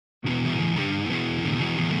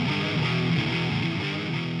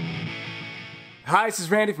Hi, this is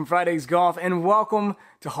Randy from Friday's Golf, and welcome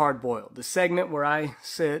to Hard Boiled, the segment where I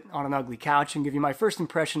sit on an ugly couch and give you my first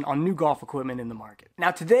impression on new golf equipment in the market. Now,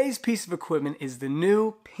 today's piece of equipment is the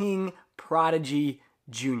new Ping Prodigy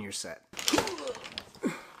Junior set.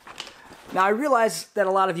 Now, I realize that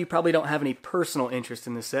a lot of you probably don't have any personal interest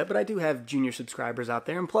in this set, but I do have junior subscribers out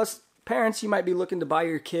there, and plus, parents, you might be looking to buy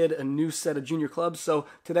your kid a new set of junior clubs, so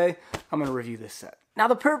today, I'm going to review this set. Now,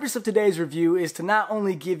 the purpose of today's review is to not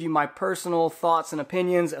only give you my personal thoughts and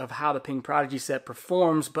opinions of how the Ping Prodigy set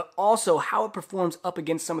performs, but also how it performs up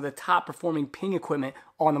against some of the top performing Ping equipment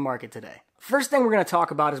on the market today. First thing we're going to talk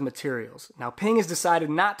about is materials. Now, Ping has decided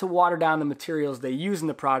not to water down the materials they use in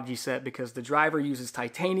the Prodigy set because the driver uses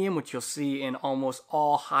titanium, which you'll see in almost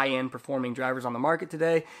all high-end performing drivers on the market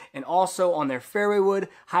today. And also on their fairway wood,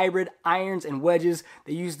 hybrid, irons, and wedges,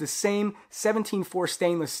 they use the same 17-4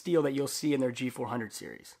 stainless steel that you'll see in their G400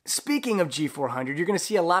 series. Speaking of G400, you're going to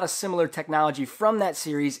see a lot of similar technology from that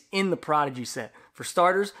series in the Prodigy set. For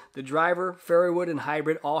starters, the driver, fairway wood, and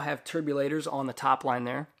hybrid all have turbulators on the top line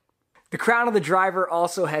there. The crown of the driver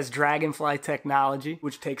also has dragonfly technology,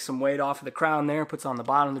 which takes some weight off of the crown there and puts on the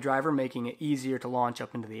bottom of the driver, making it easier to launch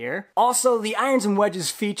up into the air. Also, the irons and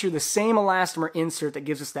wedges feature the same elastomer insert that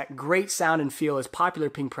gives us that great sound and feel as popular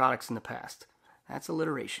Ping products in the past. That's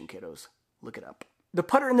alliteration, kiddos. Look it up. The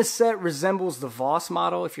putter in the set resembles the Voss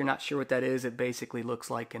model. If you're not sure what that is, it basically looks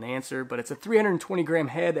like an Answer, but it's a 320 gram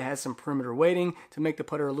head that has some perimeter weighting to make the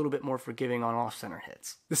putter a little bit more forgiving on off-center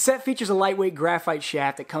hits. The set features a lightweight graphite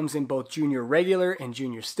shaft that comes in both junior regular and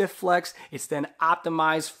junior stiff flex. It's then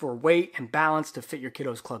optimized for weight and balance to fit your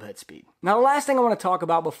kiddo's club head speed. Now, the last thing I want to talk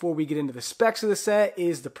about before we get into the specs of the set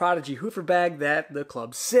is the Prodigy hoofer bag that the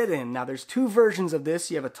clubs sit in. Now, there's two versions of this.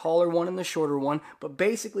 You have a taller one and the shorter one, but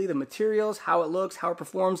basically the materials, how it looks, how it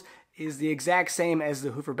performs is the exact same as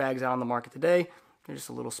the hoofer bags out on the market today. They're just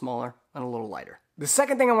a little smaller and a little lighter. The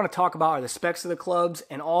second thing I want to talk about are the specs of the clubs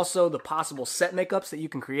and also the possible set makeups that you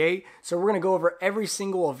can create. So we're going to go over every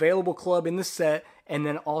single available club in the set and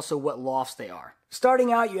then also what lofts they are.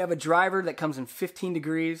 Starting out, you have a driver that comes in 15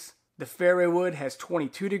 degrees. The fairway wood has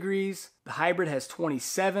 22 degrees. The hybrid has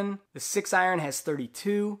 27. The 6-iron has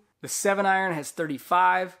 32. The 7-iron has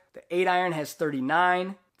 35. The 8-iron has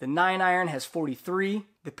 39. The 9-iron has 43.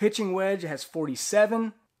 The pitching wedge has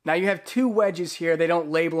 47. Now you have two wedges here. They don't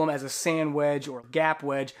label them as a sand wedge or gap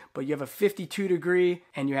wedge, but you have a 52 degree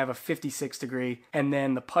and you have a 56 degree, and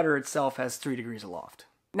then the putter itself has 3 degrees aloft.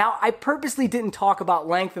 Now, I purposely didn't talk about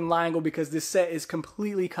length and lie angle because this set is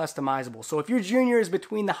completely customizable. So if your junior is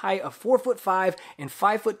between the height of 4'5" and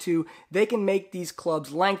 5'2", they can make these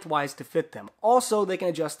clubs lengthwise to fit them. Also, they can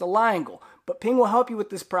adjust the lie angle. But Ping will help you with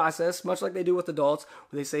this process, much like they do with adults,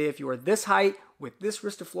 where they say if you are this height with this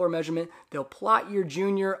wrist to floor measurement, they'll plot your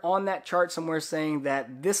junior on that chart somewhere saying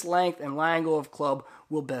that this length and lie angle of club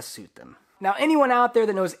will best suit them. Now, anyone out there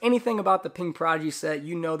that knows anything about the Ping Prodigy set,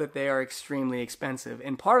 you know that they are extremely expensive.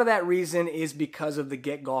 And part of that reason is because of the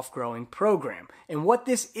Get Golf Growing program. And what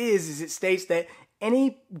this is it states that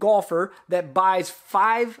any golfer that buys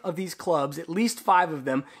 5 of these clubs, at least 5 of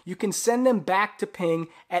them, you can send them back to Ping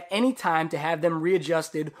at any time to have them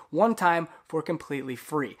readjusted one time for completely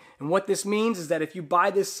free. And what this means is that if you buy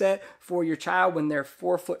this set for your child when they're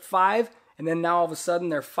 4'5", and then now all of a sudden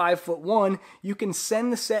they're 5'1", you can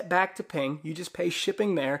send the set back to Ping. You just pay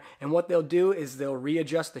shipping there, and what they'll do is they'll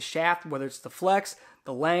readjust the shaft, whether it's the flex,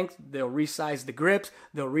 the length, they'll resize the grips,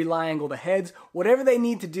 they'll re-angle the heads, whatever they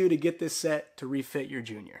need to do to get this set to refit your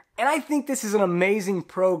junior. And I think this is an amazing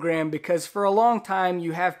program because for a long time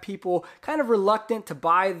you have people kind of reluctant to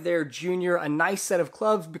buy their junior a nice set of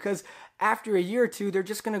clubs because after a year or two, they're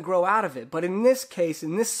just going to grow out of it. But in this case,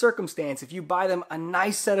 in this circumstance, if you buy them a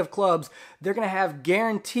nice set of clubs, they're going to have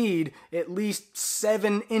guaranteed at least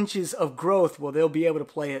 7 inches of growth where they'll be able to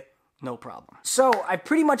play it no problem. So I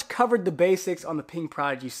pretty much covered the basics on the Ping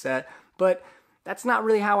Prodigy set, but that's not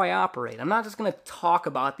really how I operate. I'm not just going to talk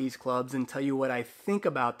about these clubs and tell you what I think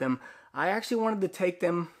about them. I actually wanted to take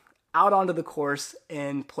them out onto the course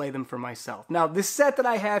and play them for myself. Now, this set that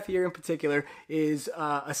I have here in particular is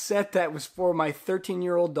a set that was for my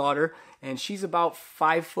 13-year-old daughter, and she's about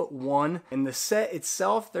 5'1". And the set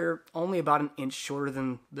itself, they're only about an inch shorter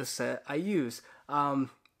than the set I use.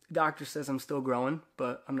 Doctor says I'm still growing,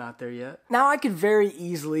 but I'm not there yet. Now, I could very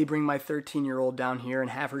easily bring my 13-year-old down here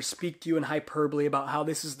and have her speak to you in hyperbole about how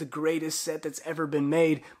this is the greatest set that's ever been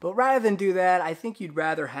made. But rather than do that, I think you'd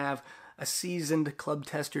rather have a seasoned club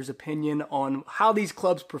tester's opinion on how these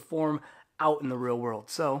clubs perform out in the real world.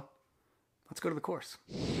 So, let's go to the course.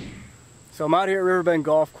 So I'm out here at Riverbend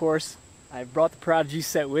Golf Course. I brought the Prodigy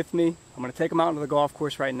set with me. I'm going to take them out into the golf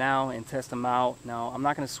course right now and test them out. Now, I'm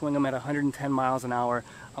not going to swing them at 110 miles an hour.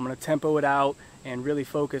 I'm going to tempo it out and really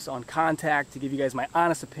focus on contact to give you guys my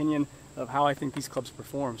honest opinion of how I think these clubs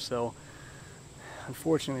perform. So,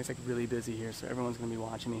 unfortunately, it's like really busy here, so everyone's going to be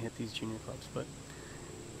watching me hit these junior clubs, but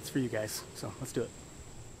it's for you guys, so let's do it.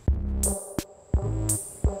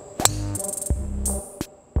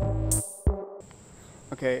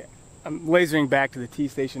 Okay, I'm lasering back to the tee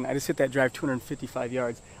station. I just hit that drive 255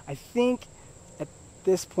 yards. I think at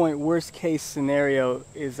this point, worst case scenario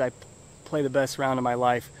is I play the best round of my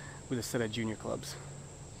life with a set of junior clubs.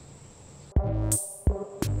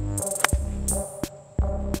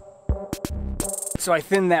 So I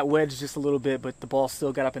thinned that wedge just a little bit, but the ball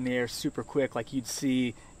still got up in the air super quick like you'd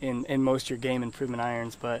see in most of your game improvement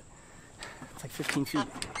irons, but it's like 15 feet.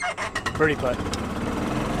 Birdie putt.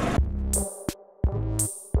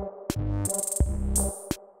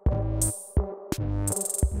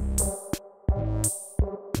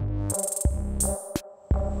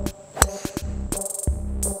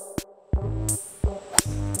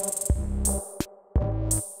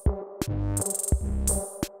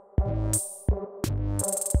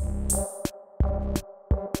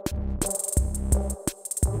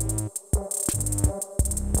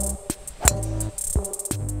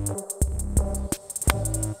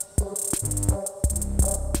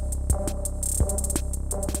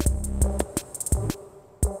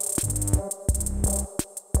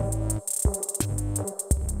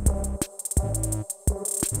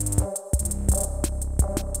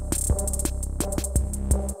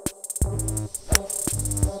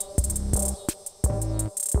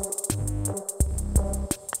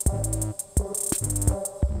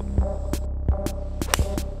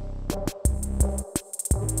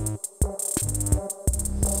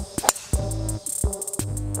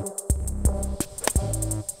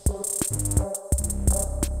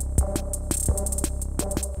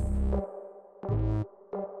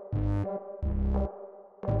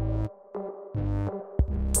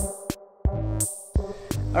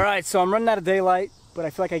 All right, so I'm running out of daylight, but I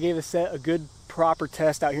feel like I gave the set a good, proper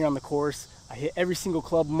test out here on the course. I hit every single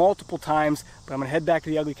club multiple times, but I'm gonna head back to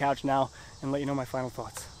the ugly couch now and let you know my final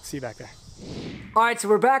thoughts. See you back there. All right, so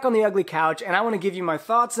we're back on the ugly couch, and I wanna give you my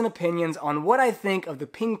thoughts and opinions on what I think of the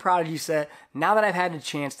Ping Prodigy set now that I've had the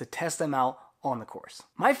chance to test them out on the course.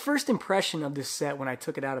 My first impression of this set when I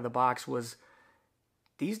took it out of the box was,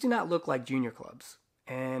 these do not look like junior clubs.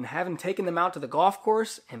 And having taken them out to the golf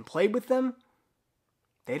course and played with them,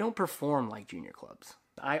 they don't perform like junior clubs.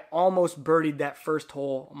 I almost birdied that first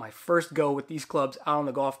hole, my first go with these clubs out on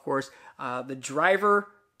the golf course. The driver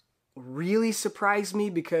really surprised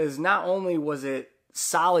me because not only was it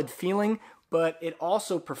solid feeling, but it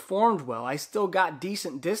also performed well. I still got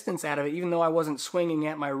decent distance out of it, even though I wasn't swinging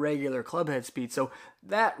at my regular club head speed. So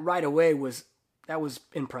that right away was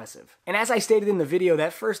impressive. And as I stated in the video,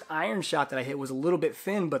 that first iron shot that I hit was a little bit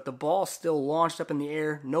thin, but the ball still launched up in the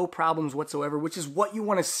air, no problems whatsoever, which is what you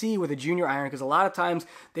want to see with a junior iron, because a lot of times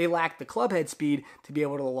they lack the club head speed to be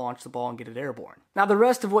able to launch the ball and get it airborne. Now, the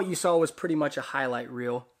rest of what you saw was pretty much a highlight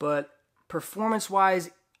reel, but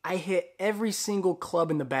performance-wise, I hit every single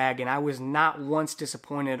club in the bag, and I was not once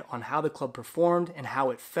disappointed on how the club performed and how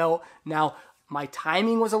it felt. Now, my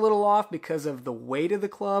timing was a little off because of the weight of the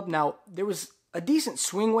club. Now, there was a decent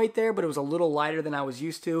swing weight there, but it was a little lighter than I was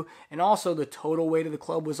used to. And also the total weight of the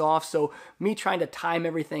club was off. So me trying to time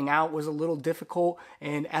everything out was a little difficult.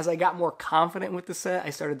 And as I got more confident with the set, I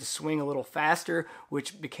started to swing a little faster,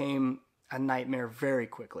 which became a nightmare very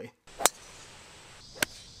quickly.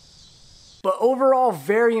 But overall,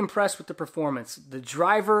 very impressed with the performance. The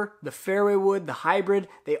driver, the fairway wood, the hybrid,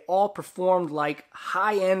 they all performed like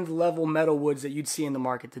high-end level metal woods that you'd see in the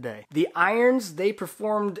market today. The irons, they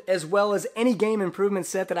performed as well as any game improvement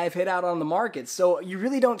set that I've hit out on the market. So you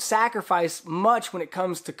really don't sacrifice much when it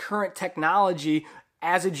comes to current technology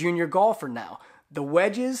as a junior golfer now. The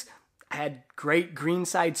wedges had great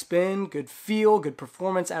greenside spin, good feel, good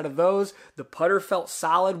performance out of those. The putter felt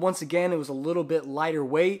solid. Once again, it was a little bit lighter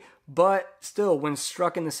weight, but still, when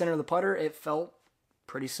struck in the center of the putter, it felt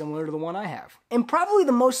pretty similar to the one I have. And probably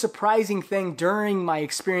the most surprising thing during my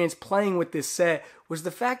experience playing with this set was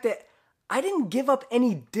the fact that I didn't give up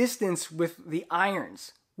any distance with the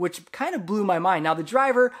irons, which kind of blew my mind. Now, the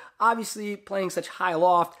driver, obviously playing such high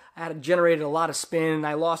loft, I had generated a lot of spin, and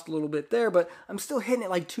I lost a little bit there, but I'm still hitting it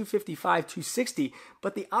like 255, 260.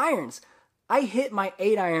 But the irons, I hit my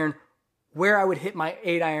 8-iron where I would hit my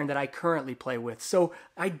 8-iron that I currently play with. So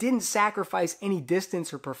I didn't sacrifice any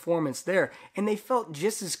distance or performance there. And they felt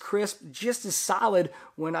just as crisp, just as solid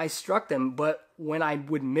when I struck them. But when I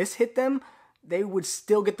would miss hit them, they would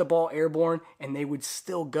still get the ball airborne and they would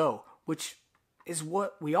still go, which is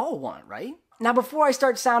what we all want, right? Now, before I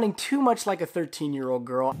start sounding too much like a 13-year-old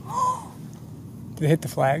girl, did it hit the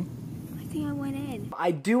flag? I think I went in.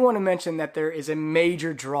 I do want to mention that there is a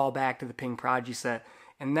major drawback to the Ping Prodigy set,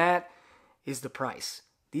 and that is the price.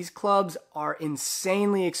 These clubs are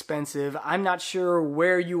insanely expensive. I'm not sure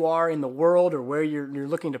where you are in the world or where you're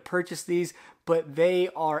looking to purchase these, but they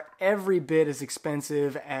are every bit as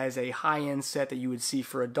expensive as a high-end set that you would see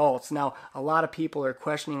for adults. Now, a lot of people are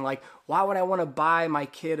questioning, like, why would I want to buy my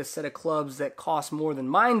kid a set of clubs that cost more than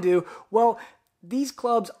mine do? Well, these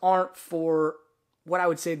clubs aren't for what I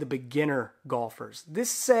would say the beginner golfers.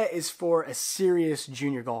 This set is for a serious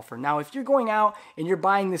junior golfer. Now, if you're going out and you're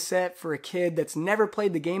buying this set for a kid that's never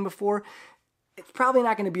played the game before, it's probably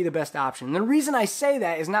not going to be the best option. And the reason I say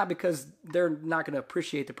that is not because they're not going to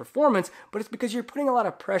appreciate the performance, but it's because you're putting a lot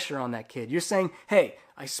of pressure on that kid. You're saying, hey,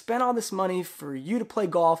 I spent all this money for you to play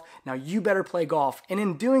golf, now you better play golf. And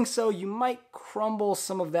in doing so, you might crumble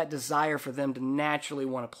some of that desire for them to naturally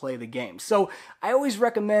want to play the game. So I always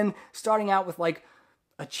recommend starting out with like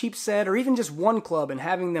a cheap set or even just one club and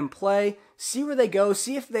having them play, see where they go,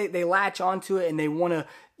 see if they latch onto it and they want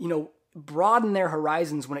to, broaden their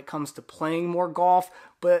horizons when it comes to playing more golf.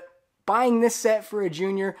 But buying this set for a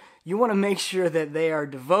junior, you want to make sure that they are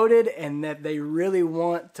devoted and that they really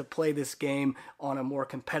want to play this game on a more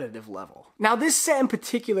competitive level. Now, this set in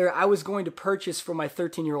particular, I was going to purchase for my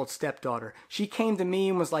 13-year-old stepdaughter. She came to me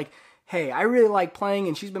and was like, hey, I really like playing,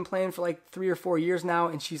 and she's been playing for like 3 or 4 years now,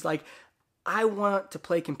 and she's like, I want to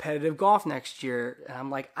play competitive golf next year. And I'm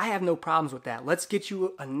like, I have no problems with that. Let's get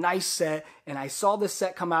you a nice set. And I saw this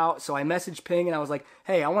set come out, so I messaged Ping and I was like,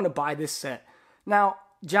 hey, I want to buy this set. Now,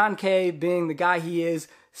 John K., being the guy he is,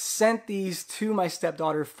 sent these to my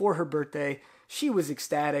stepdaughter for her birthday. She was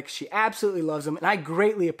ecstatic. She absolutely loves them, and I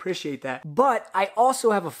greatly appreciate that. But I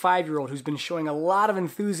also have a 5-year-old who's been showing a lot of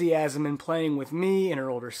enthusiasm in playing with me and her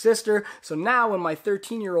older sister. So now when my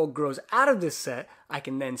 13-year-old grows out of this set, I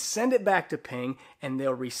can then send it back to Ping, and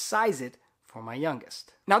they'll resize it for my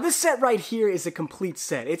youngest. Now, this set right here is a complete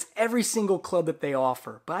set. It's every single club that they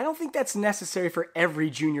offer, but I don't think that's necessary for every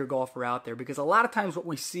junior golfer out there, because a lot of times what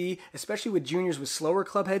we see, especially with juniors with slower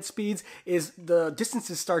club head speeds, is the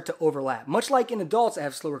distances start to overlap. Much like in adults that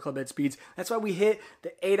have slower club head speeds, that's why we hit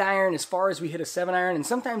the 8-iron as far as we hit a 7-iron, and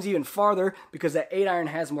sometimes even farther, because that 8-iron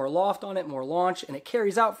has more loft on it, more launch, and it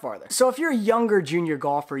carries out farther. So if you're a younger junior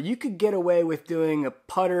golfer, you could get away with doing a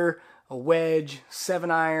putter, a wedge,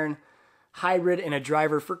 7-iron, hybrid, and a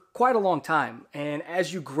driver for quite a long time. And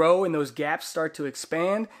as you grow and those gaps start to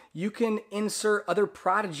expand, you can insert other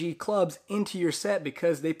Prodigy clubs into your set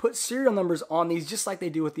because they put serial numbers on these just like they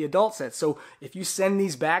do with the adult sets. So if you send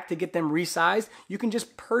these back to get them resized, you can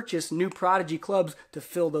just purchase new Prodigy clubs to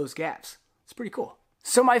fill those gaps. It's pretty cool.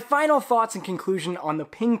 So my final thoughts and conclusion on the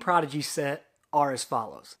Ping Prodigy set are as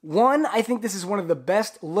follows. 1, I think this is one of the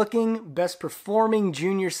best looking, best performing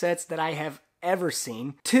junior sets that I have ever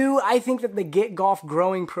seen. 2, I think that the Get Golf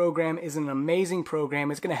Growing program is an amazing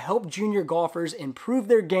program. It's going to help junior golfers improve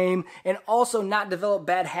their game and also not develop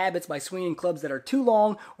bad habits by swinging clubs that are too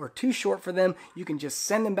long or too short for them. You can just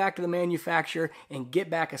send them back to the manufacturer and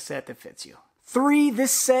get back a set that fits you. 3,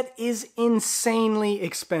 this set is insanely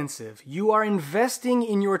expensive. You are investing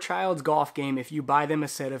in your child's golf game if you buy them a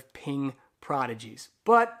set of Ping Prodigies.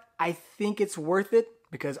 But I think it's worth it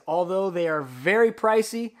because although they are very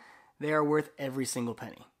pricey, they are worth every single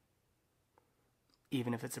penny,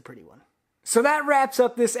 even if it's a pretty one. So that wraps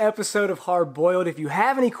up this episode of Hard Boiled. If you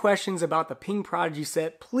have any questions about the Ping Prodigy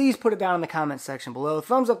set, please put it down in the comment section below.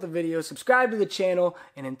 Thumbs up the video, subscribe to the channel,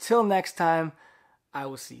 and until next time, I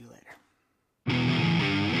will see you later.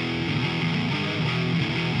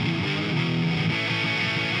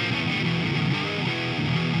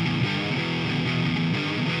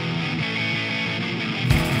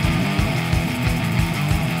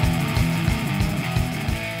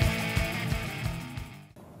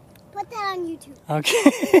 Put that on YouTube.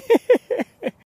 Okay.